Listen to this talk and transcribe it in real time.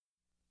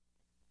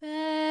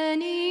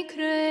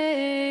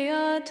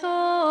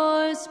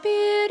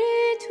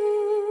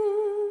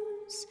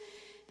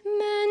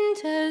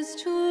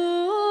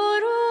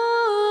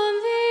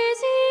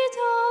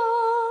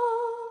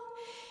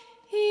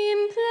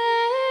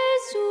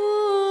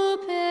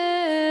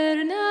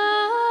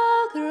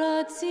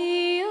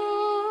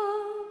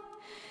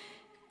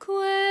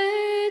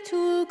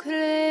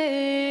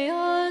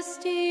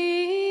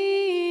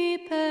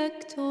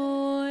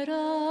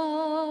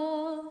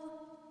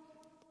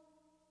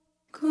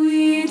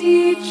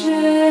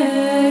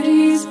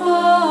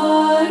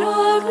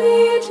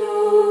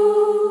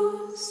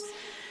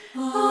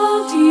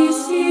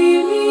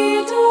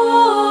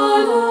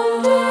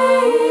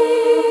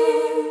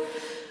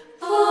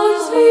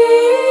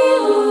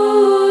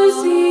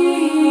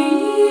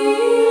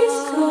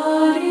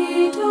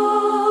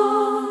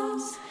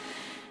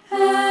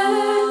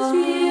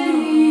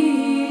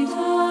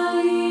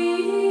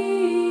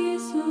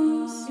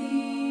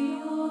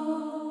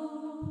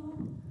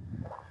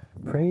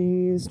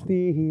Praised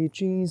be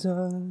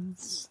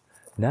Jesus,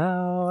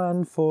 now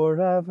and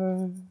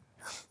forever.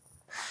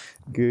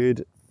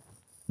 Good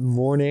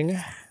morning.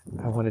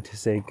 I wanted to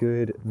say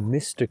good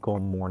mystical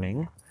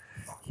morning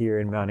here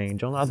in Mount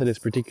Angel. Not that it's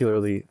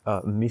particularly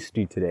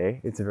misty today.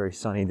 It's a very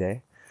sunny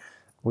day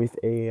with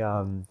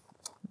a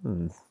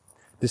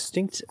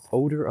distinct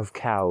odor of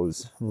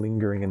cows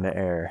lingering in the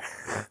air.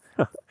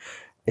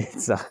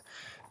 It's a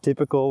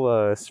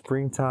typical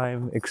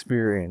springtime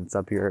experience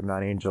up here at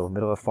Mount Angel,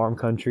 middle of farm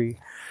country.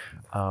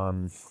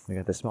 We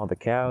got the smell of the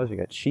cows, we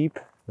got sheep.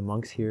 The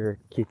monks here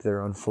keep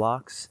their own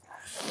flocks.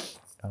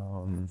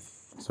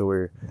 So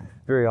we're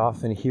very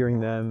often hearing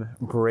them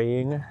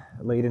braying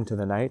late into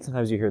the night.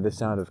 Sometimes you hear the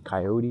sound of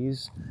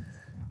coyotes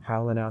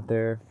howling out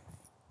there.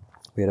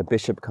 We had a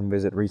bishop come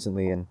visit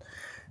recently, and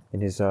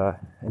in his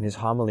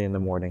homily in the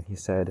morning, he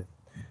said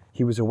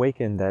he was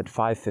awakened at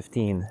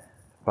 5:15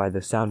 by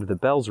the sound of the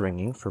bells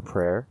ringing for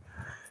prayer,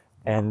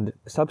 and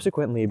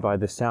subsequently by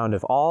the sound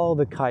of all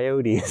the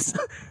coyotes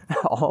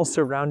all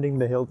surrounding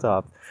the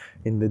hilltop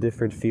in the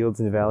different fields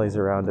and valleys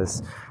around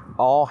us,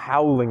 all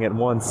howling at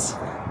once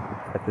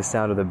at the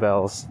sound of the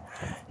bells.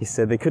 He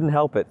said they couldn't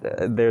help it.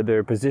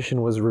 Their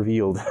position was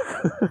revealed.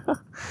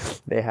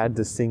 They had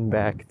to sing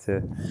back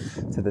to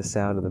the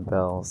sound of the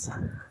bells.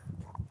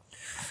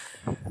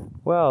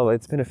 Well,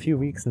 it's been a few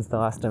weeks since the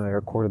last time I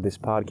recorded this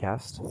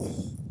podcast.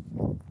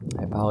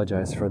 I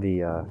apologize for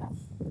the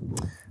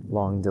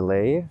long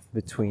delay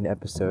between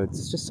episodes.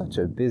 It's just such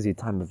a busy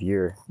time of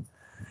year.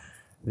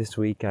 This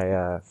week I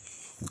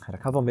had a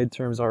couple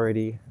midterms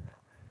already,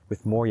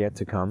 with more yet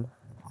to come.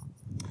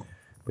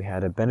 We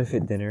had a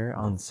benefit dinner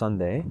on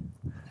Sunday,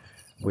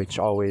 which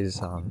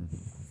always,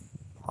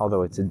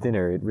 although it's a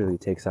dinner, it really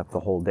takes up the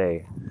whole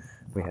day.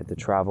 We had to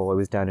travel. I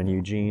was down in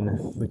Eugene,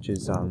 which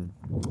is about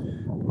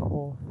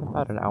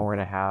an hour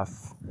and a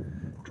half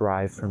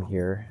drive from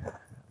here.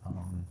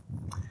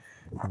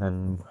 And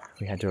then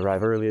we had to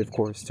arrive early, of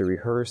course, to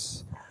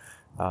rehearse.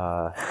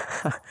 Well,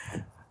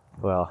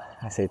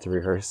 I say to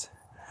rehearse.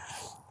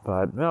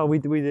 But no, we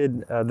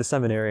did, the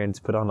seminarians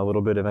put on a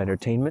little bit of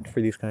entertainment for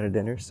these kind of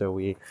dinners. So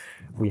we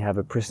have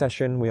a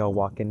procession. We all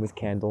walk in with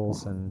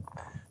candles, and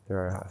there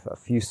are a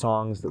few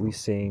songs that we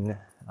sing,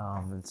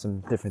 and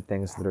some different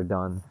things that are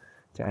done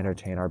to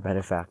entertain our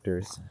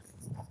benefactors.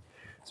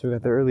 So we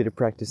got there early to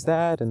practice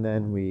that, and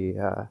then we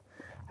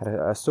had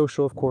a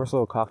social, of course, a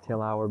little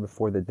cocktail hour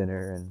before the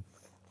dinner. And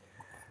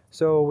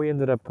so we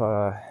ended up,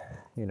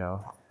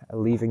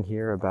 leaving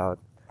here about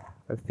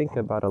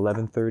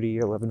 11:30,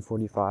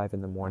 11:45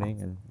 in the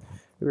morning, and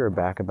we were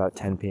back about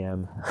 10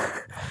 p.m.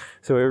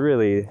 So it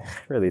really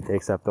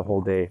takes up the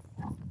whole day,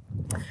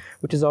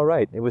 which is all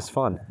right. It was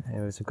fun.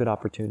 It was a good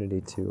opportunity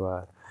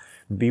to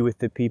be with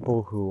the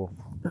people who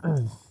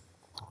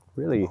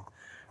really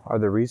are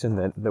the reason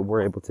that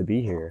we're able to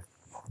be here.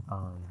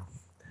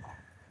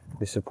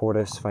 They support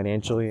us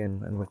financially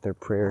and with their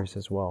prayers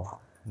as well,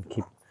 and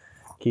keep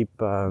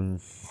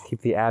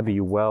the Abbey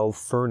well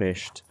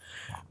furnished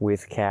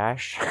with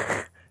cash,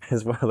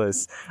 as well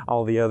as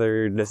all the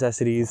other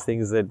necessities,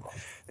 things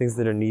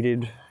that are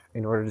needed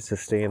in order to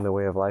sustain the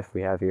way of life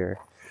we have here,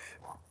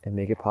 and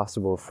make it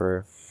possible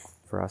for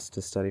us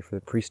to study for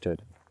the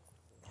priesthood.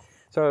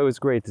 So it was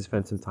great to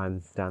spend some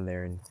time down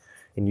there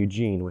in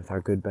Eugene with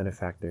our good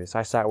benefactors.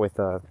 I sat with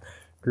a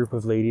group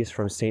of ladies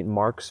from St.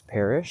 Mark's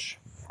Parish,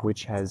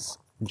 which has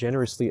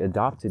generously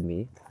adopted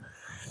me.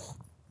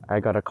 I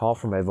got a call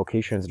from my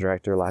vocations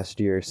director last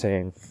year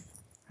saying,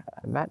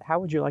 "Matt, how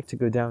would you like to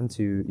go down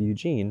to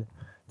Eugene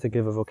to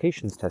give a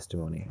vocations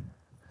testimony?"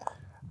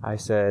 I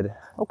said,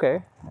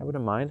 "Okay, I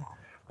wouldn't mind."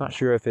 I'm not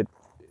sure if it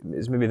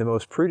is maybe the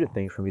most prudent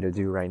thing for me to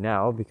do right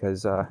now,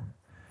 because at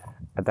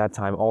that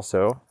time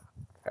also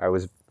I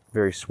was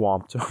very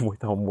swamped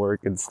with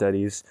homework and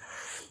studies.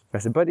 I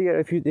said, "But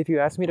yeah, if you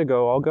ask me to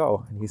go, I'll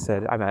go." And he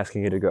said, "I'm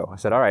asking you to go." I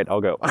said, "All right,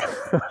 I'll go."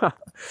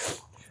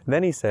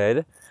 Then he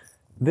said,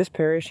 "This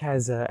parish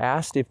has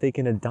asked if they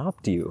can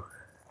adopt you."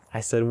 I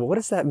said, "Well, what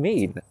does that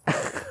mean?"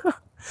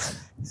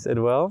 He said,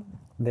 "Well,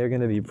 they're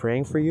going to be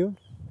praying for you.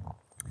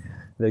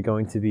 They're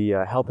going to be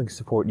helping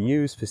support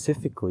you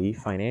specifically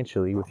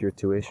financially with your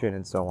tuition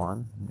and so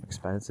on,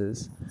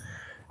 expenses.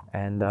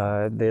 And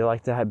they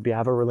like to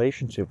have a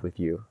relationship with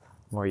you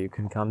where you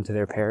can come to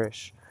their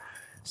parish,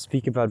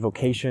 speak about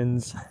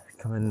vocations,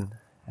 come in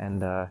and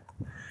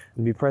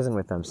be present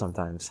with them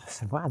sometimes." I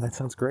said, "Wow, that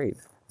sounds great."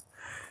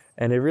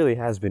 And it really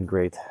has been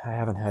great. I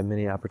haven't had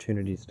many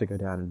opportunities to go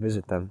down and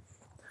visit them.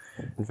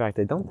 In fact,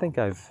 I don't think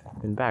I've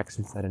been back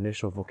since that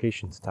initial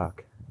vocations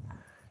talk.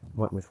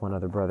 Went with one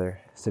other brother,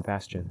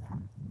 Sebastian.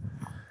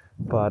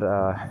 But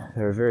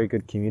they're a very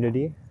good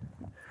community.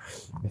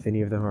 If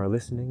any of them are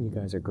listening, you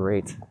guys are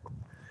great.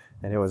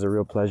 And it was a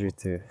real pleasure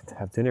to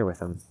have dinner with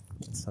them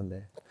on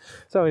Sunday.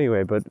 So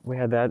anyway, but we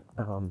had that.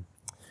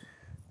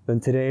 Then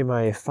today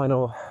my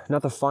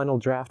not the final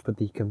draft, but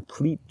the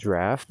complete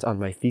draft on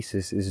my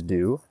thesis is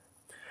due.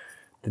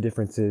 The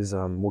difference is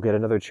we'll get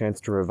another chance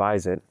to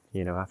revise it,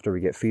 after we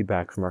get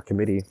feedback from our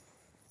committee.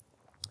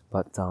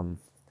 But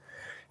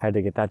had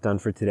to get that done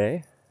for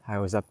today. I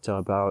was up till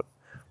about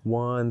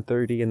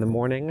 1:30 in the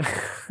morning,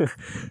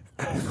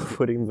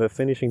 putting the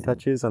finishing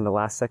touches on the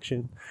last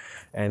section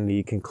and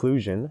the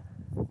conclusion.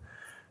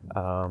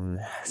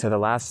 So the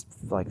last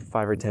like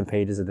 5 or 10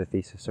 pages of the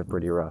thesis are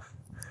pretty rough.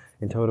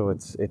 In total,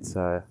 it's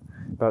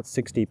about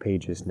 60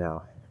 pages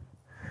now.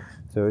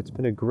 So it's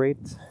been a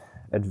great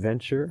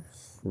adventure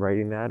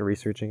writing that,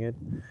 researching it.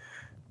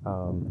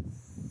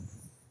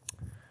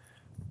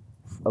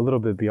 A little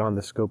bit beyond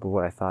the scope of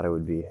what I thought it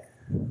would be.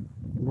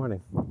 Good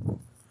morning.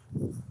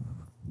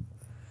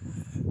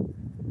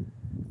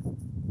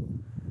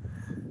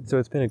 So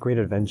it's been a great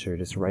adventure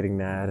just writing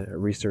that,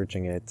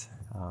 researching it.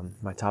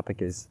 My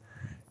topic is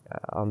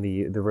on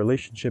the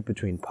relationship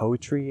between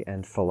poetry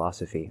and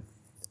philosophy.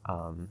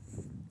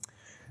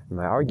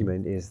 My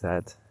argument is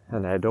that,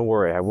 and don't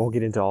worry, I won't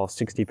get into all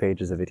 60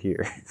 pages of it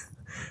here,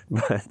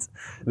 but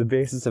the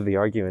basis of the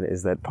argument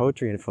is that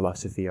poetry and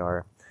philosophy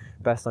are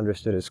best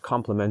understood as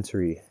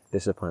complementary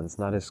disciplines,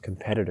 not as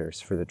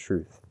competitors for the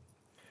truth.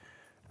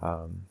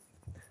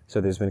 So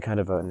there's been kind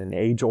of an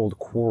age-old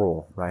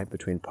quarrel, right,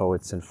 between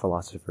poets and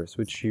philosophers,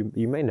 which you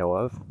may know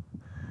of.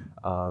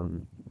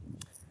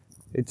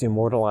 It's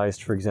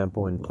immortalized, for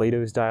example, in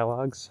Plato's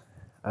dialogues,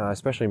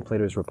 especially in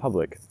Plato's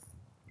Republic.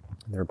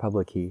 In the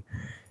Republic, he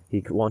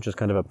launches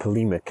kind of a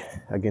polemic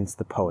against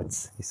the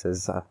poets. He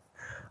says,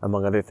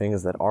 among other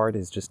things, that art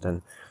is just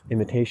an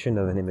imitation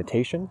of an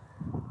imitation,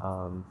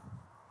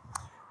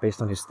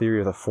 based on his theory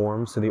of the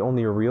forms. So the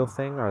only real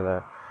thing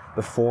are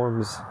the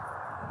forms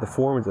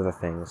of the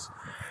things.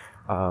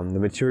 The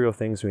material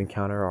things we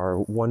encounter are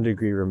 1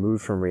 degree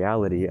removed from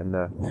reality, and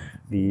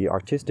the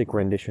artistic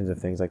renditions of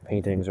things like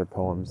paintings or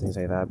poems, things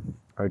like that,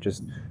 are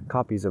just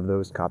copies of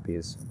those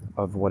copies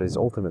of what is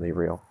ultimately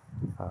real,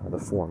 the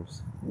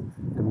forms.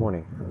 Good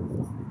morning.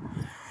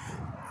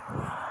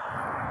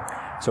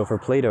 So for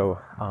Plato,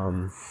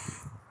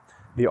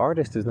 the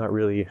artist does not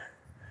really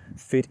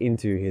fit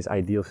into his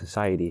ideal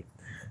society.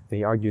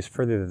 He argues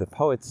further that the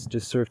poets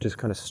just serve to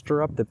kind of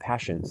stir up the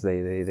passions.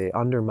 They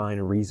undermine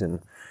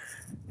reason.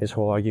 His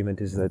whole argument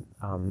is that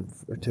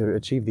to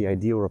achieve the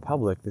ideal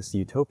republic, this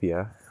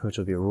utopia, which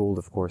will be ruled,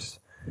 of course,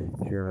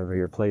 if you remember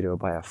your Plato,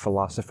 by a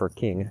philosopher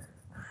king,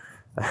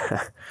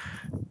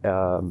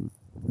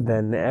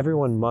 then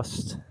everyone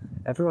must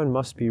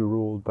be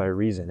ruled by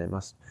reason. It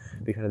must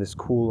be kind of this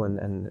cool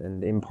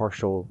and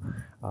impartial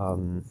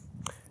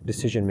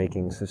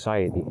decision-making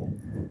society.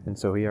 And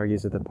so he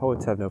argues that the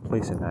poets have no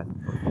place in that.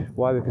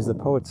 Why? Because the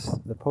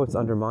poets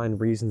undermine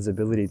reason's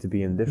ability to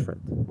be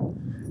indifferent.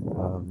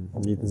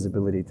 Reason's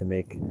ability to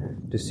make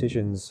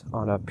decisions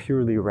on a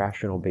purely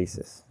rational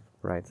basis,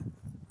 right?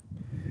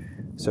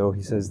 So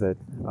he says that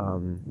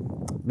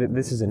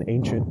this is an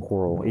ancient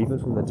quarrel, even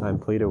from the time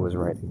Plato was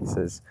writing. He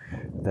says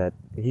that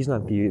he's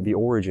not the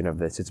origin of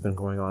this. It's been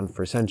going on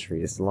for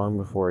centuries, long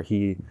before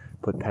he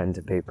put pen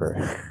to paper.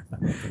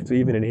 So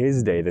even in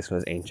his day, this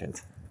was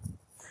ancient.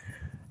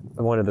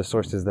 And one of the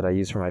sources that I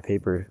use for my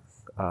paper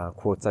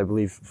quotes, I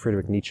believe,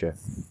 Friedrich Nietzsche,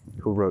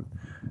 who wrote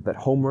that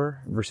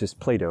Homer versus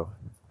Plato.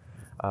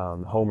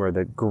 Homer,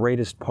 the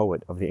greatest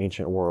poet of the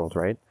ancient world,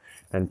 right?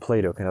 And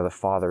Plato, kind of the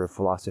father of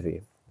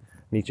philosophy.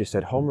 Nietzsche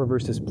said, Homer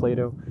versus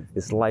Plato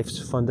is life's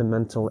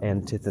fundamental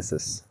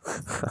antithesis.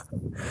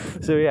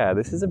 So yeah,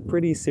 this is a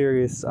pretty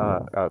serious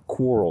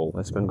quarrel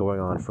that's been going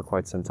on for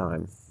quite some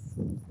time.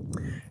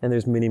 And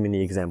there's many,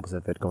 many examples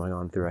of it going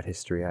on throughout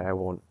history. I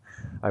won't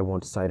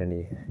cite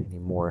any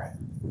more.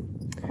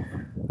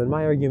 But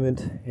my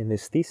argument in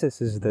this thesis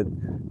is that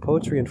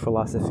poetry and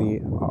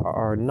philosophy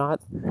are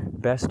not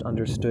best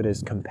understood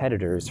as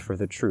competitors for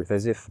the truth,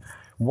 as if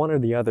one or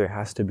the other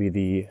has to be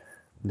the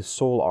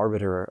sole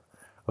arbiter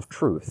of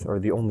truth, or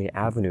the only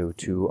avenue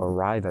to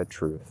arrive at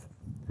truth.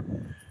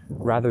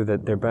 Rather,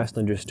 that they're best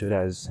understood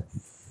as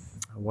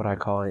what I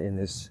call in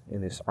this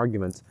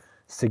argument,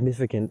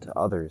 significant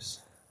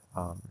others.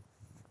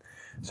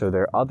 So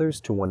they're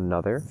others to one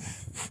another.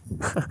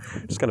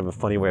 Just kind of a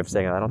funny way of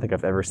saying it. I don't think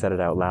I've ever said it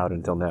out loud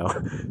until now.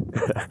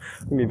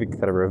 Maybe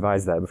kind of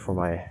revise that before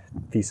my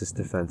thesis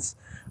defense.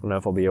 I don't know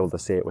if I'll be able to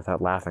say it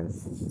without laughing.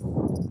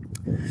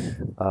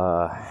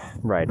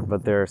 Right,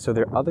 but they're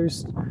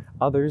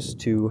others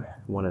to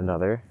one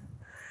another.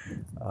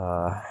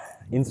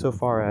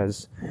 Insofar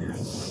as,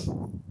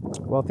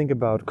 well, think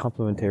about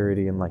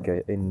complementarity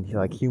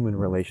in human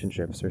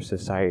relationships or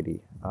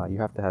society. You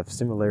have to have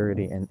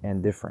similarity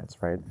and difference,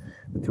 right?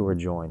 The two are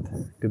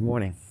joined. Good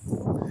morning.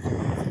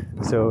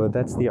 So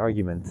that's the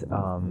argument.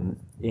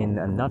 In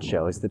a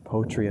nutshell, is that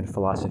poetry and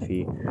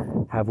philosophy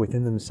have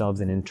within themselves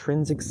an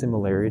intrinsic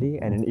similarity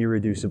and an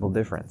irreducible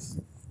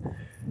difference.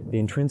 The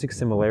intrinsic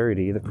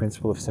similarity, the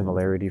principle of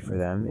similarity for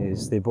them,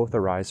 is they both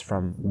arise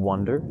from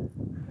wonder,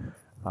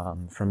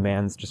 from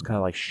man's just kind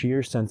of like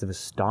sheer sense of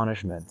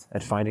astonishment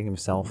at finding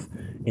himself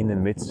in the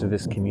midst of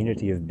this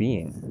community of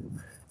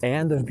being,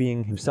 and of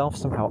being himself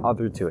somehow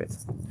other to it.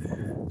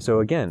 So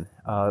again,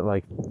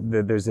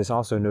 there's this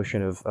also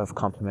notion of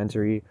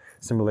complementary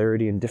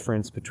similarity and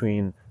difference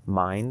between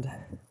mind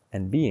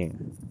and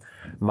being.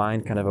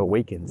 Mind kind of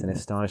awakens in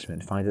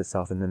astonishment, finds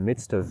itself in the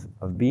midst of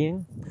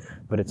being,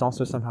 but it's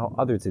also somehow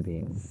other to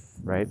being,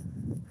 right?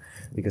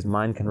 Because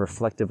mind can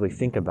reflectively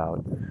think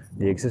about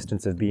the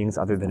existence of beings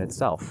other than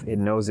itself. It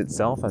knows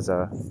itself as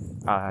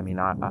it's funny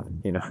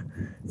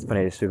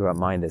to speak about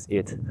mind as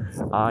it.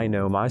 I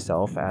know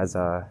myself as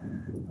a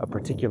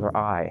particular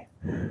I,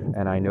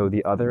 and I know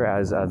the other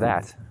as a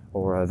that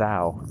or a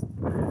thou.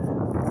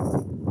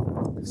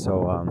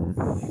 So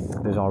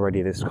there's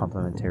already this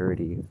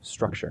complementarity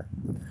structure.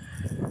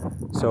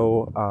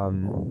 So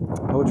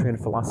poetry and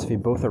philosophy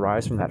both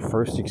arise from that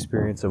first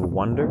experience of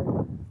wonder,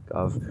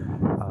 of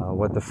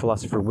what the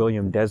philosopher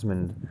William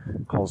Desmond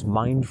calls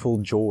mindful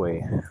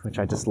joy, which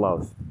I just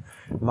love.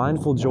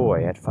 Mindful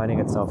joy at finding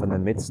itself in the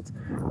midst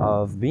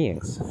of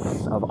beings,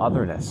 of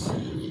otherness.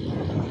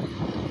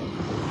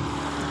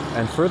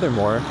 And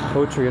furthermore,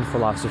 poetry and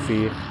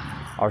philosophy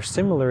are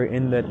similar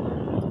in that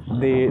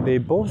they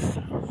both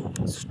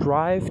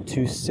strive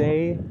to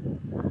say,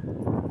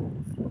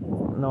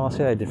 no, I'll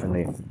say that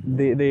differently.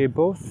 They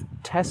both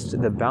test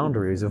the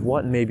boundaries of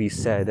what may be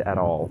said at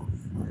all.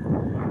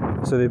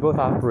 So they both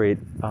operate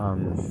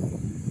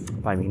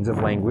by means of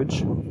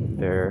language.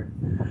 They're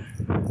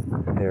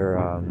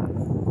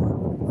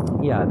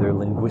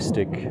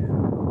linguistic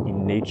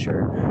in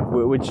nature,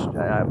 which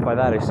by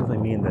that I simply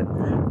mean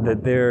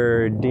that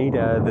their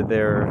data, that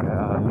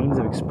their means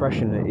of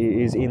expression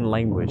is in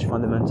language,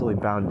 fundamentally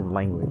bound in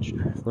language.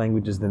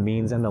 Language is the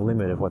means and the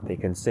limit of what they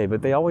can say,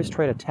 but they always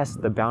try to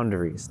test the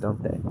boundaries,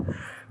 don't they?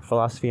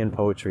 Philosophy and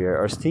poetry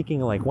are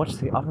seeking, like, what's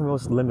the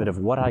uppermost limit of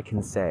what I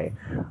can say?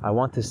 I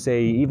want to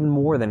say even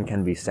more than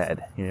can be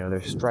said.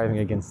 They're striving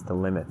against the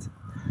limit.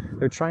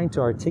 They're trying to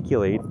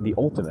articulate the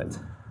ultimate.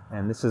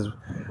 And this is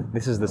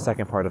the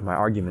second part of my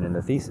argument in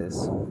the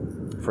thesis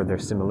for their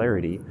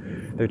similarity.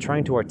 They're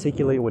trying to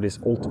articulate what is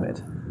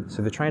ultimate.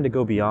 So they're trying to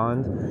go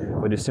beyond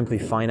what is simply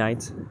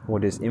finite,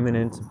 what is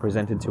immanent,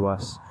 presented to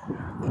us,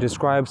 to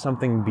describe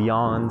something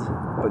beyond,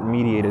 but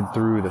mediated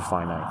through the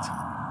finite.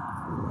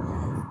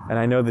 And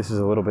I know this is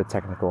a little bit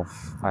technical.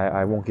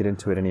 I won't get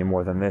into it any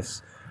more than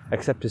this,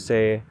 except to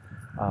say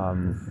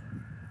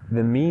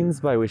the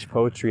means by which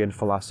poetry and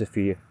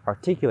philosophy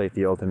articulate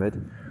the ultimate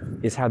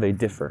is how they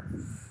differ.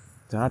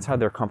 So that's how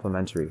they're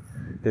complementary.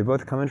 They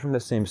both come in from the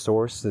same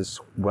source, this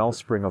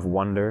wellspring of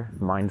wonder,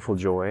 mindful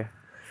joy,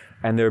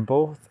 and they're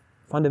both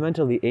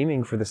fundamentally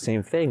aiming for the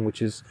same thing,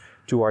 which is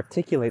to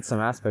articulate some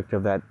aspect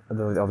of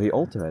the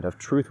ultimate, of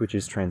truth which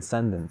is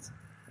transcendent.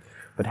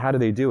 But how do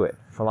they do it?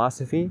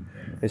 Philosophy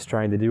is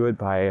trying to do it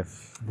by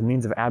the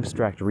means of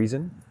abstract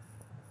reason,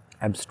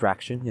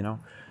 abstraction,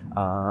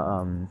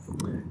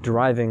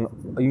 deriving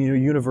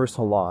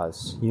universal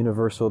laws,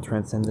 universal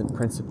transcendent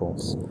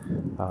principles.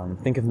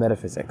 Think of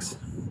metaphysics,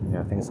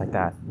 things like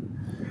that.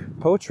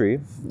 Poetry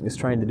is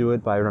trying to do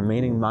it by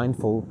remaining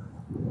mindful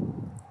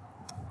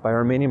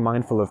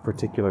of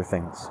particular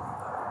things.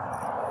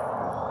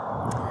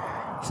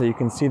 So you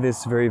can see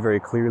this very, very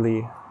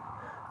clearly.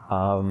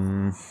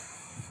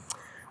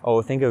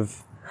 Think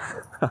of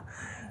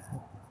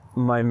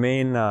my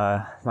main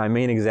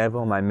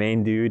example, my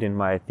main dude in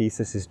my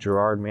thesis is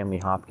Gerard Manley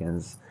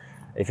Hopkins.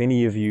 If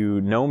any of you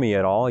know me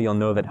at all, you'll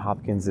know that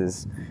Hopkins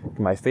is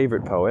my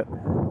favorite poet.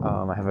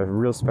 I have a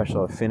real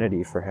special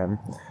affinity for him.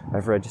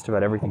 I've read just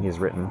about everything he's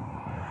written.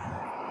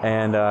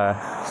 And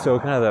so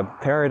kind of the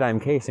paradigm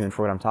case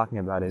for what I'm talking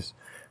about is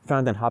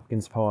found in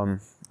Hopkins'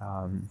 poem,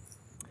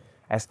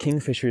 as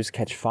kingfishers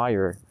catch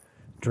fire,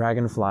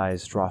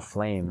 dragonflies draw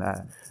flame,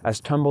 as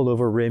tumbled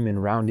over rim in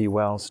roundy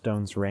well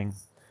stones ring.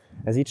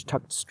 As each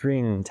tucked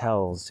string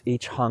tells,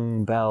 each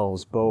hung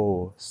bell's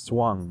bow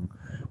swung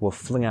will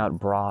fling out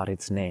broad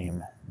its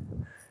name.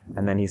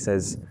 And then he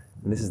says,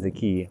 and this is the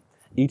key,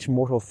 each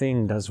mortal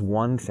thing does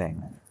one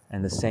thing,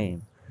 and the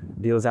same,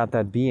 deals out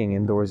that being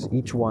indoors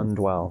each one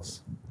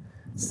dwells.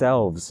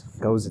 Selves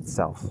goes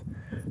itself,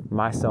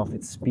 myself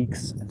it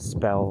speaks and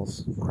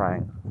spells,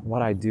 crying,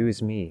 what I do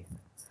is me,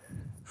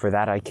 for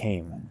that I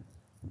came.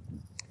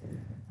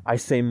 I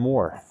say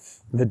more,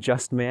 the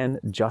just man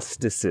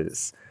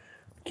justices,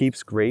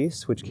 keeps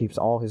grace, which keeps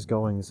all his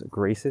goings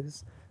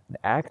graces, and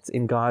acts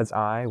in God's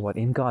eye what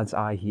in God's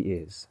eye he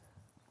is,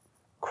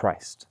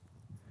 Christ.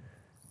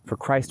 For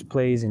Christ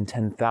plays in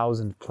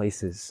 10,000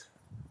 places,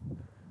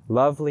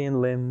 lovely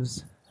in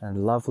limbs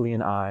and lovely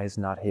in eyes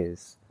not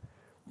his,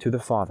 to the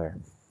Father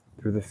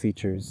through the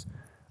features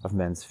of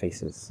men's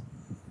faces.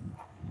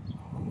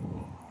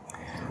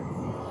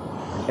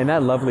 In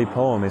that lovely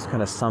poem is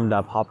kind of summed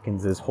up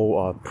Hopkins's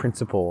whole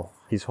principle,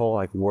 his whole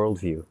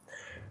worldview,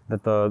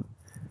 that the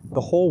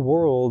whole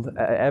world,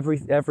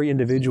 every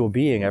individual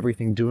being,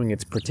 everything doing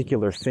its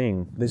particular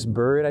thing. This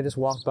bird I just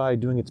walked by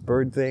doing its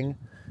bird thing,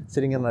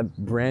 sitting on that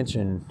branch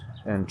and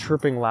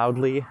chirping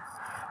loudly,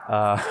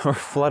 or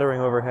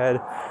fluttering overhead.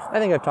 I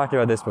think I've talked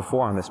about this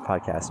before on this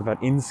podcast,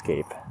 about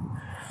inscape.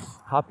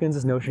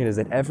 Hopkins' notion is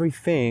that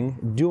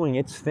everything doing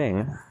its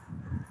thing,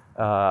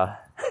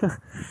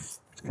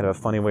 it's kind of a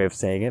funny way of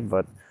saying it,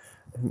 but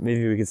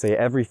maybe we could say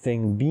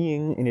everything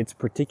being in its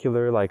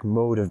particular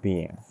mode of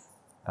being.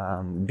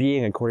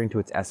 being according to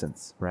its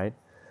essence, right?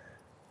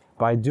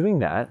 By doing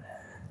that,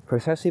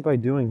 precisely by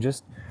doing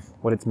just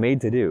what it's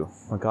made to do,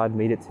 what God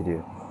made it to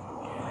do,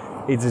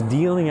 it's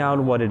dealing out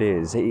what it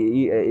is.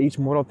 Each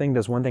mortal thing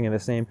does one thing and the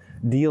same,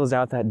 deals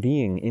out that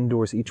being,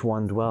 indoors each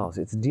one dwells.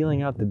 It's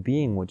dealing out the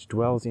being which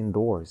dwells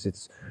indoors.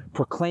 It's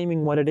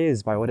proclaiming what it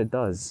is by what it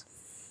does.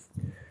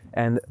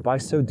 And by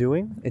so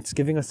doing, it's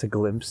giving us a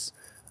glimpse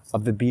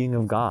of the being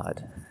of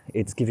God.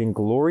 It's giving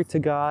glory to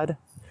God,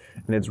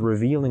 and it's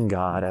revealing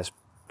God as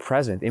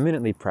present,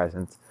 imminently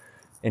present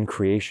in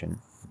creation.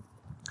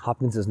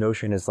 Hopkins'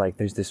 notion is like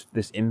there's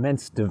this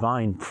immense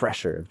divine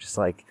pressure, just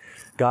like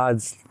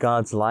God's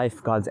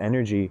life, God's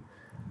energy,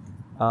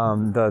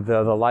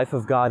 the life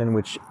of God in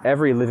which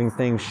every living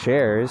thing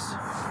shares,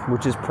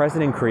 which is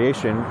present in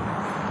creation,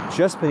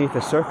 just beneath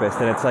the surface,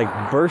 and it's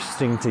like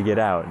bursting to get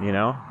out, you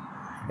know?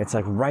 It's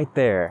like right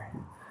there.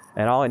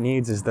 And all it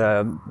needs is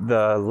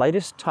the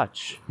lightest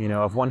touch, you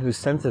know, of one who's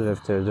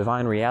sensitive to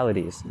divine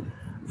realities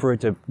for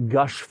it to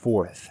gush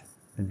forth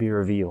and be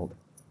revealed.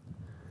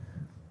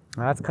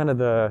 That's kind of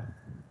the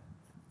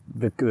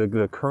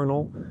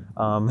kernel,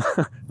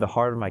 the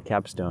heart of my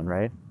capstone,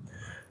 right?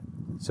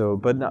 So,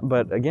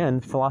 but again,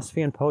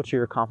 philosophy and poetry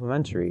are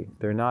complementary.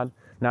 They're not.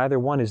 Neither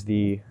one is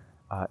the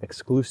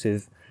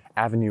exclusive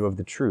avenue of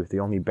the truth, the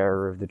only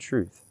bearer of the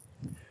truth.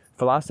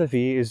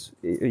 Philosophy is,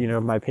 you know,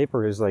 my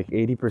paper is like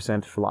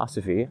 80%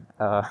 philosophy.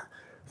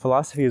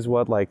 Philosophy is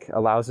what like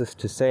allows us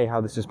to say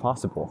how this is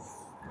possible.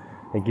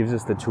 It gives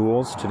us the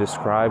tools to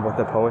describe what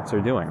the poets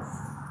are doing.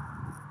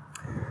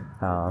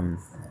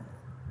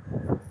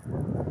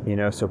 You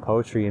know, so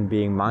poetry and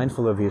being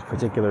mindful of these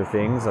particular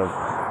things,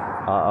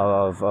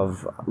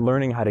 of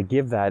learning how to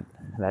give that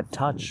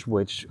touch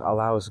which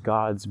allows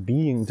God's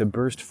being to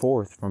burst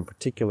forth from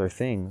particular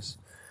things.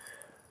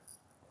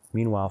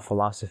 Meanwhile,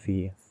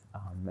 philosophy,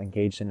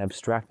 engaged in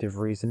abstractive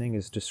reasoning,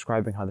 is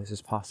describing how this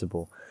is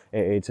possible.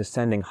 It's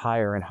ascending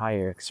higher and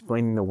higher,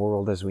 explaining the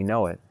world as we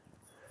know it.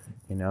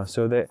 You know,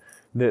 so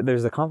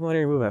there's a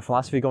complementary movement.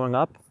 Philosophy going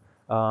up,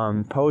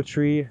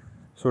 poetry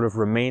sort of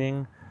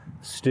remaining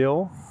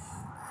still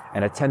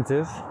and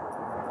attentive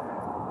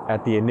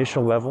at the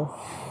initial level.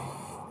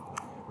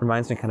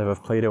 Reminds me kind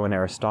of Plato and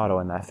Aristotle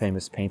in that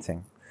famous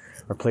painting,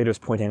 where Plato's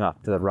pointing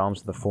up to the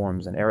realms of the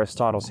forms, and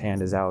Aristotle's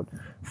hand is out,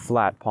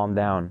 flat, palm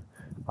down,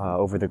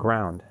 over the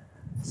ground,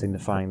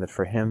 signifying that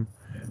for him,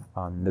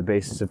 the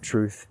basis of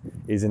truth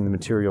is in the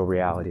material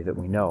reality that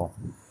we know.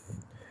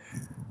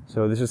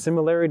 So there's a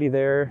similarity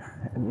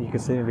there, you could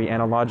say maybe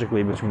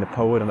analogically, between the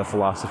poet and the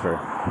philosopher.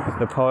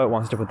 The poet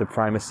wants to put the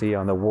primacy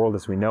on the world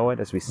as we know it,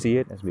 as we see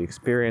it, as we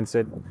experience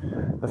it.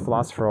 The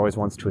philosopher always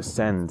wants to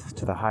ascend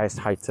to the highest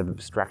heights of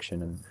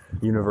abstraction and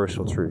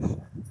universal truth.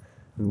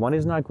 And one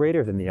is not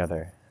greater than the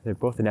other. They're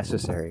both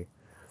necessary.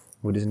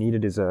 What is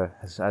needed is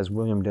as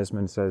William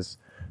Desmond says,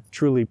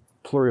 truly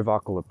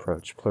plurivocal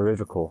approach,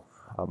 plurivocal,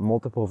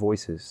 multiple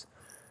voices,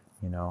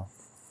 you know.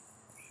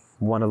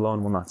 One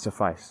alone will not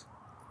suffice.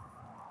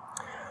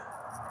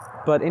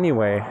 But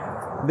anyway,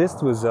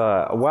 this was,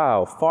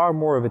 wow, far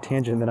more of a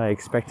tangent than I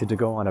expected to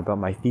go on about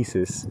my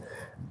thesis.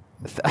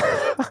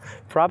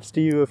 Props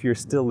to you if you're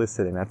still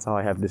listening, that's all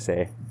I have to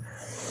say.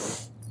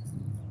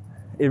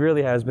 It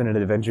really has been an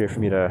adventure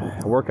for me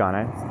to work on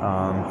it.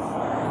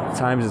 At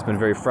times it's been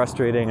very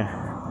frustrating,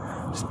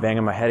 just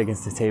banging my head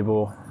against the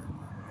table,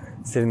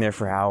 sitting there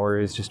for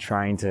hours, just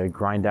trying to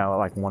grind out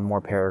like one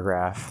more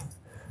paragraph,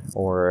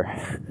 or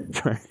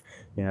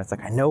you know, it's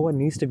like, I know what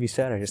needs to be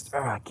said,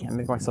 I can't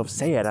make myself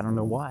say it, I don't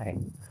know why.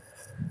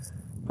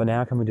 But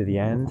now coming to the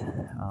end,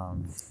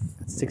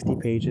 60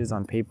 pages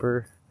on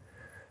paper,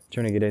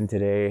 turning it in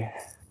today,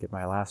 get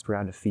my last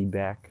round of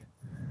feedback.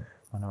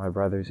 One of my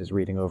brothers is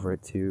reading over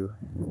it too.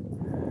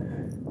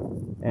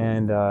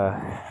 And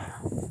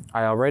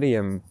I already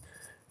am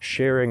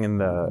sharing in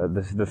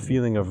the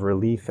feeling of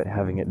relief at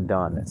having it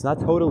done. It's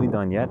not totally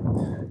done yet,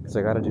 because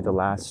I got to do the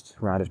last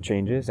round of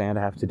changes and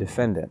I have to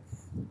defend it.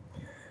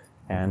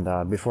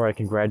 And before I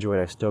can graduate,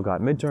 I still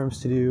got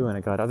midterms to do, and I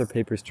got other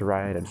papers to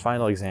write, and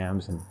final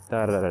exams, and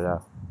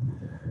da-da-da-da-da.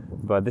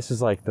 But this is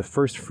like the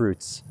first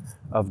fruits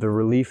of the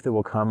relief that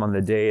will come on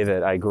the day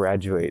that I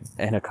graduate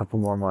in a couple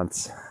more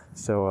months.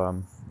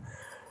 So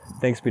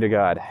thanks be to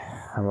God.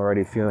 I'm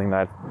already feeling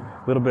that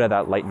little bit of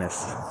that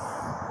lightness.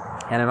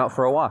 And I'm out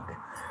for a walk,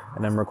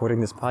 and I'm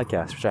recording this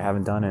podcast, which I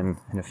haven't done in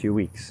a few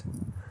weeks.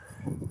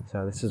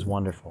 So this is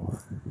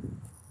wonderful.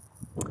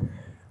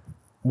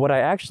 What I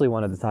actually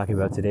wanted to talk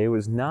about today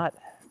was not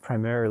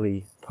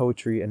primarily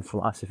poetry and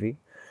philosophy.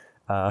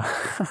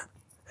 The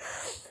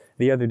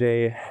other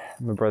day,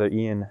 my brother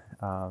Ian,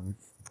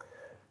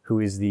 who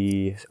is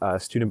the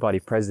student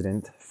body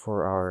president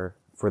for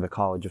the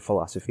College of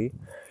Philosophy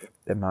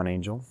at Mount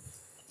Angel,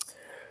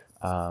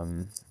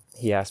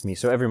 he asked me,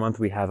 so every month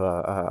we have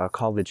a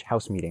college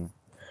house meeting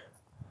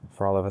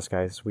for all of us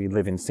guys. We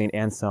live in St.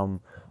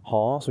 Anselm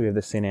Hall, so we have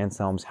the St.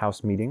 Anselm's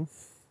house meeting.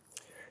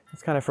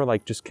 It's kind of for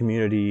like just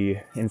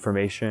community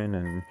information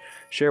and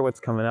share what's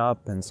coming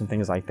up and some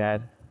things like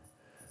that.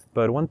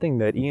 But one thing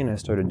that Ian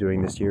has started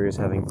doing this year is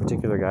having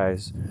particular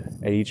guys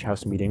at each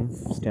house meeting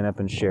stand up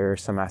and share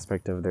some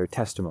aspect of their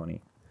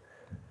testimony.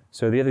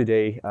 So the other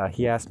day,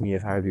 he asked me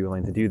if I would be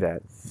willing to do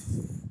that.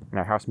 And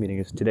our house meeting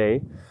is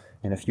today,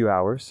 in a few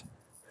hours.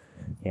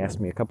 He asked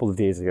me a couple of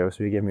days ago,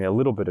 so he gave me a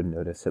little bit of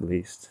notice at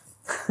least.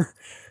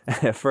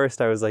 And at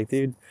first I was like,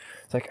 dude,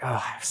 it's like, I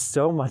have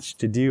so much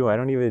to do. I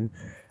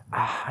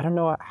don't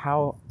know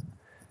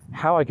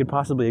how I could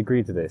possibly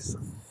agree to this.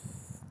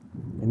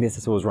 And this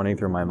is what was running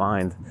through my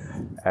mind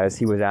as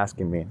he was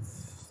asking me.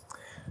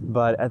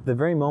 But at the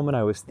very moment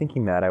I was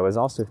thinking that, I was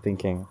also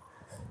thinking,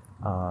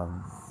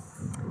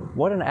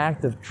 what an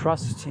act of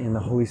trust in the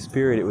Holy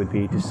Spirit it would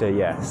be to say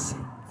yes.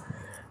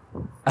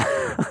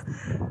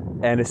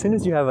 And as soon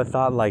as you have a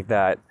thought like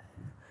that,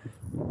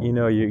 you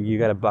know you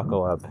got to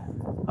buckle up.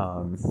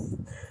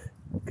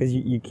 Because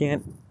you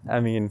can't,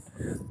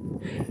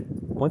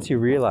 once you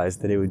realize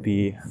that it would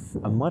be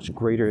a much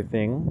greater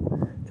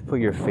thing to put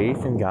your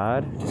faith in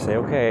God, to say,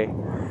 okay,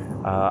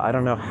 I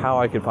don't know how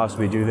I could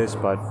possibly do this,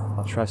 but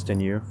I'll trust in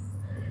you,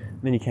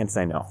 then you can't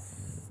say no.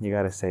 You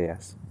got to say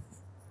yes.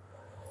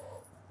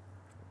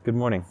 Good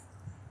morning.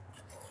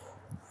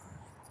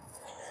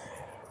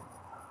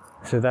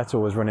 So that's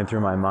what was running through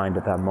my mind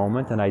at that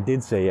moment, and I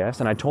did say yes,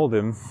 and I told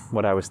him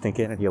what I was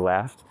thinking, and he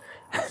laughed.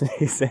 And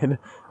he said,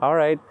 all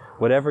right,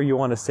 whatever you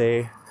want to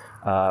say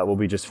will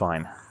be just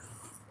fine.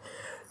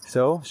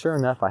 So, sure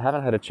enough, I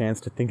haven't had a chance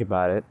to think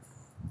about it,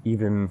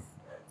 even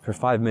for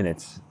 5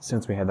 minutes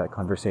since we had that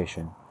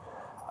conversation,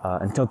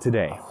 until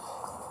today.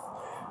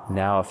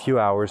 Now, a few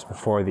hours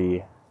before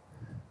the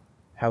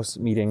house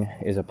meeting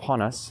is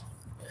upon us,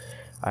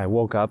 I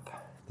woke up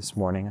this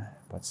morning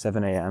about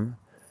 7 a.m.,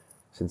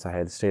 since I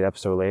had stayed up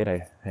so late,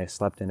 I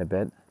slept in a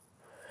bit.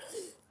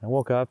 I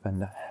woke up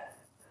and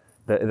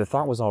the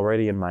thought was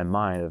already in my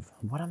mind of,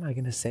 what am I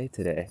going to say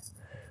today?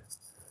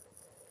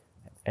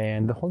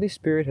 And the Holy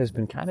Spirit has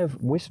been kind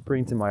of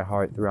whispering to my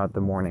heart throughout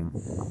the morning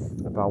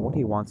about what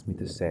He wants me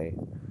to say.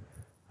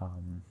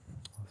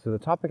 So the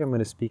topic I'm going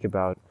to speak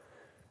about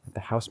at the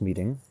house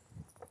meeting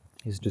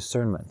is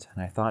discernment.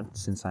 And I thought,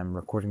 since I'm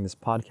recording this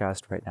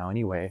podcast right now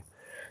anyway,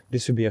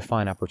 this would be a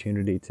fine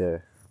opportunity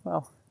to,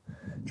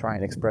 try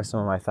and express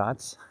some of my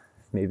thoughts.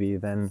 Maybe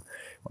then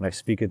when I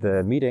speak at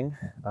the meeting,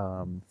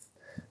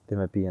 they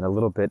might be in a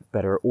little bit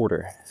better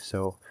order.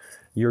 So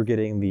you're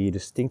getting the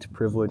distinct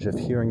privilege of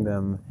hearing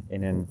them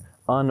in an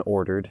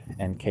unordered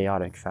and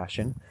chaotic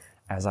fashion,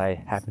 as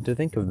I happen to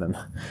think of them.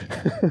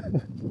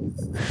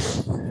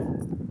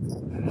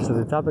 So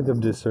the topic of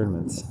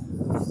discernment.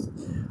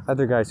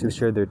 Other guys who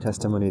shared their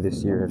testimony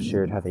this year have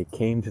shared how they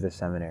came to the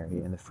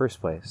seminary in the first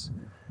place.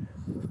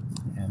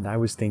 And I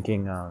was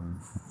thinking,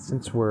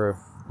 since we're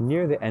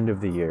near the end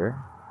of the year,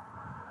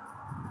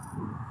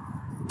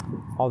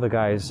 all the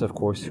guys, of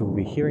course, who will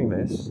be hearing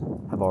this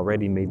have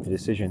already made the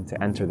decision to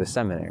enter the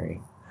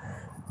seminary.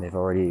 They've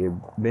already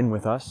been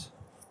with us,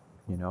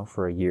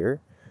 for a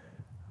year.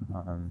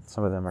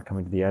 Some of them are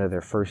coming to the end of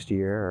their first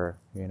year, or,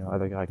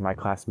 other, like my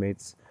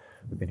classmates,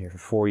 we've been here for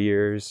 4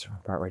 years,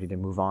 about ready to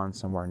move on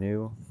somewhere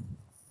new.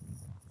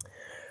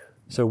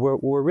 So where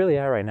we're really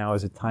at right now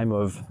is a time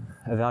of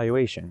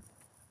evaluation.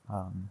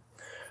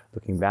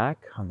 Looking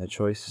back on the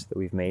choice that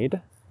we've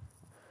made,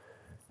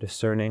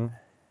 discerning,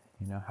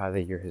 how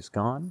the year has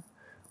gone,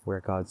 where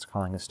God's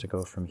calling us to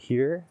go from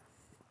here.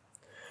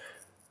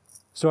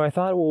 So I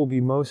thought what will be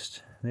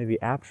most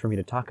maybe apt for me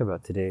to talk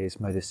about today is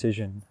my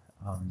decision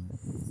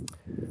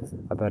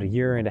about 1.5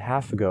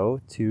 years ago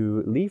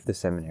to leave the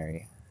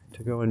seminary,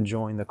 to go and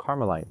join the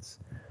Carmelites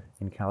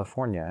in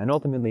California, and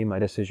ultimately my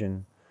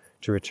decision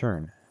to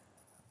return.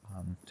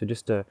 To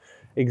just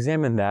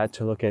examine that,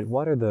 to look at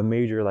what are the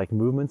major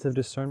movements of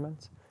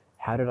discernment.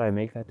 How did I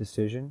make that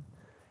decision?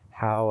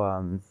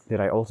 How did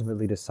I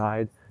ultimately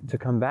decide to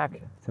come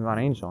back to Mount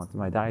Angel, to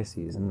my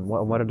diocese, and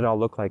what did it all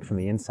look like from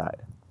the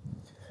inside?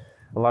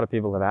 A lot of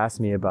people have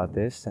asked me about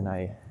this, and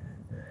I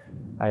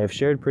have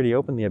shared pretty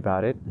openly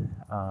about it,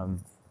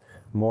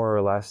 more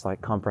or less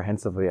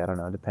comprehensively, I don't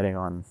know, depending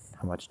on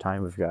how much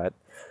time we've got,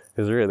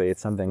 because really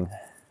it's something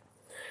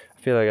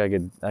I feel like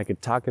I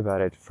could talk about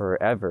it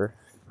forever,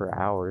 for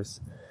hours,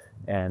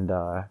 and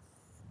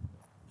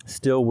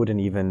still wouldn't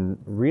even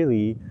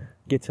really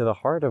get to the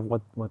heart of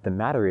what the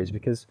matter is,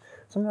 because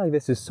something like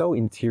this is so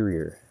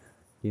interior.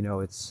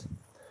 It's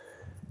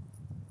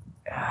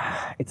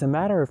a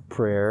matter of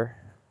prayer,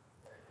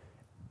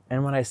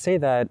 and when I say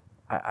that,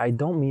 I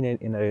don't mean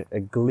it in a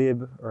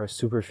glib or a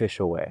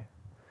superficial way.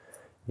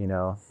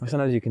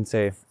 Sometimes you can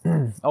say,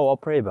 oh, I'll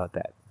pray about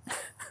that.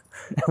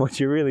 And what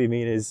you really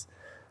mean is,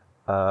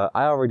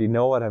 I already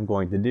know what I'm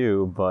going to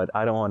do, but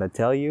I don't want to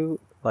tell you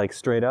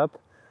straight up.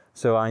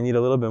 So I need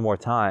a little bit more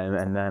time,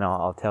 and then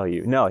I'll tell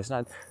you. No,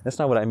 that's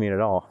not what I mean at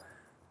all.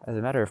 As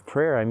a matter of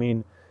prayer, I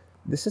mean,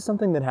 this is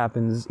something that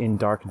happens in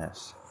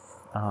darkness.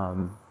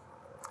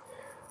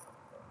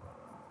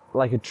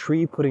 Like a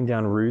tree putting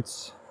down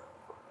roots,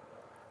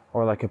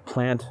 or like a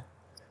plant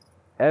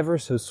ever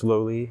so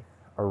slowly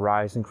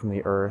arising from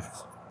the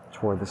earth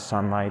toward the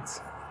sunlight.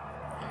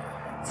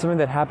 Something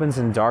that happens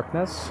in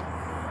darkness,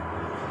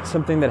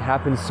 something that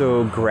happens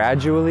so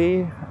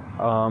gradually,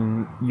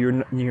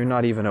 you're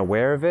not even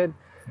aware of it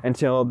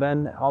until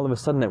then all of a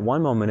sudden at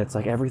one moment it's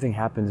like everything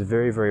happens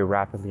very, very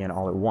rapidly and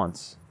all at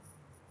once.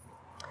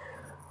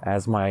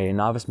 As my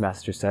novice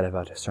master said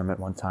about discernment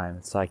one time,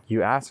 it's like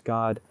you ask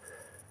God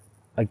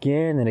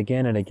again and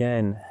again and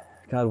again,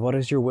 God, what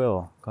is your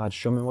will? God,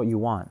 show me what you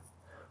want.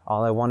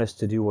 All I want is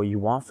to do what you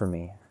want for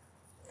me.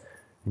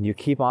 And you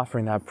keep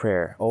offering that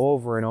prayer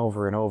over and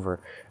over and over.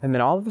 And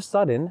then all of a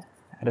sudden,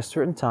 at a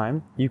certain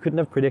time, you couldn't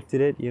have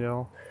predicted it,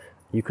 you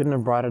couldn't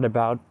have brought it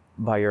about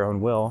by your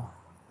own will,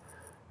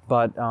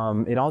 but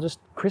it all just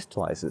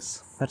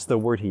crystallizes. That's the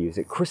word he used.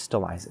 It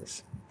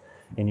crystallizes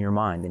in your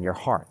mind, in your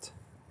heart.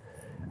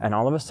 And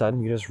all of a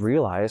sudden, you just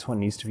realize what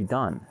needs to be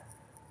done.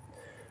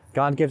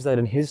 God gives that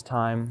in his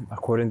time,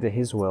 according to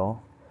his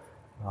will,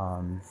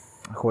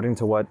 according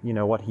to what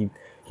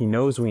he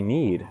knows we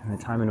need, and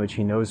the time in which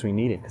he knows we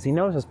need it. Because he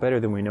knows us better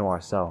than we know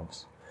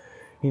ourselves.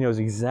 He knows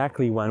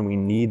exactly when we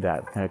need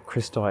that kind of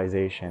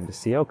crystallization to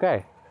see,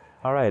 okay,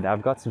 all right,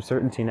 I've got some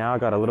certainty now, I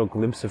got a little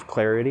glimpse of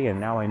clarity, and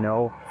now I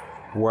know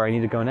where I need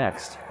to go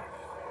next.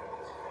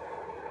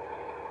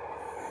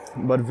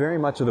 But very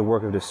much of the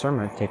work of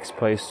discernment takes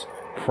place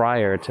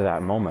prior to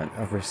that moment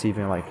of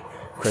receiving like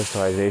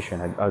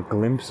crystallization, a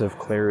glimpse of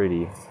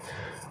clarity.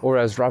 Or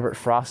as Robert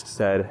Frost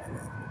said,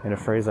 in a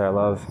phrase I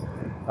love,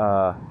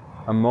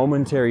 a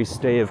momentary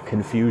stay of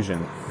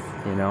confusion,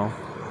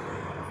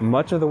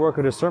 Much of the work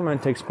of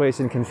discernment takes place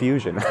in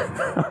confusion.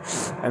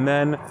 And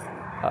then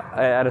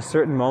at a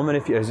certain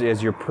moment,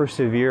 as you're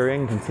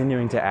persevering,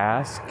 continuing to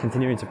ask,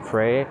 continuing to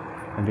pray,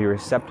 and be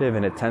receptive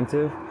and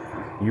attentive,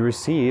 you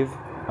receive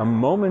a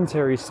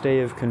momentary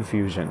stay of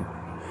confusion,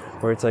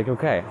 where it's like,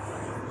 okay,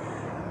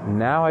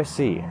 now I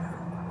see,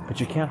 but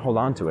you can't hold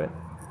on to it.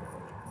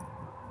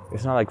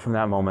 It's not like from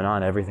that moment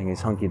on, everything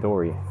is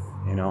hunky-dory,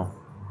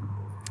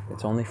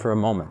 It's only for a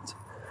moment.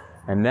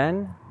 And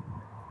then,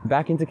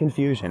 back into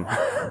confusion.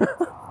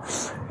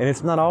 And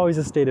it's not always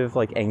a state of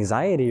like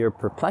anxiety or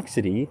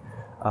perplexity.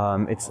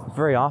 It's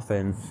very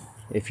often,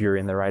 if you're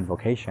in the right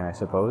vocation, I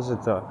suppose,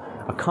 it's a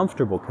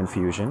comfortable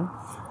confusion.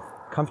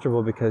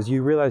 Comfortable because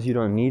you realize you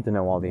don't need to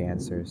know all the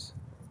answers.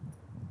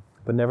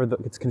 But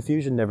it's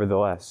confusion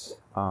nevertheless.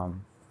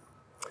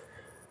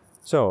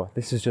 So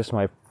this is just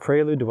my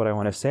prelude to what I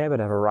want to say, but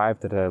I've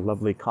arrived at a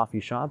lovely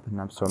coffee shop,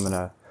 and so I'm going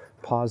to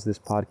pause this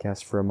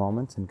podcast for a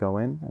moment and go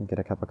in and get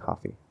a cup of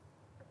coffee.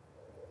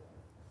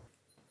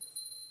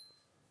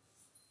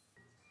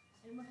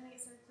 And what can I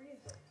get started for you?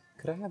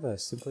 Could I have a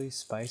Simply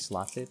Spiced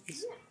latte,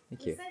 please? Yeah.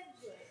 Thank you. What size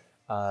would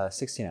you like?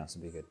 16 ounce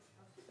would be good.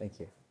 Thank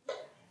you.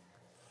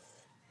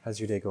 How's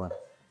your day going?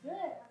 Good. How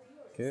about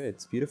yours? Good.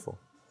 It's beautiful.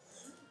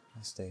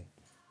 Nice day.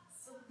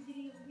 So the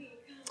beginning of the week.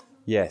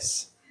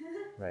 Yes.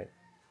 Right.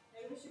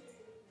 I wish it was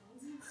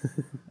the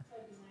weekend.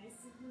 That'd be nice.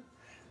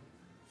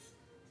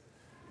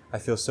 I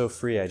feel so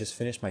free. I just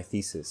finished my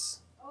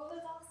thesis. Oh,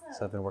 that's awesome.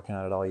 So I've been working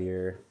on it all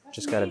year. That's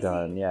Just got it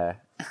done. amazing. Yeah.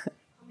 Oh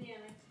man,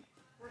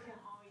 I work on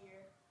all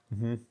year.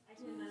 Mm-hmm. I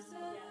can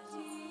imagine.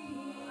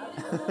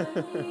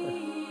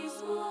 Yeah.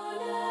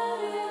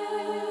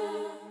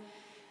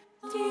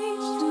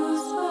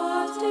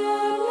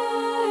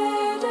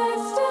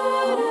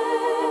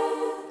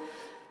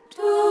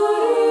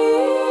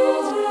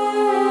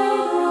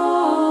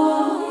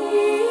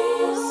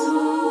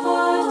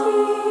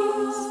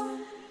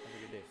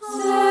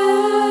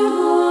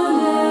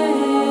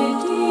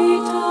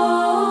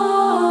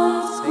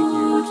 Thank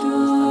you. I'm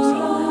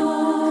celebrating.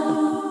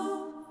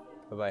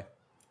 Bye-bye.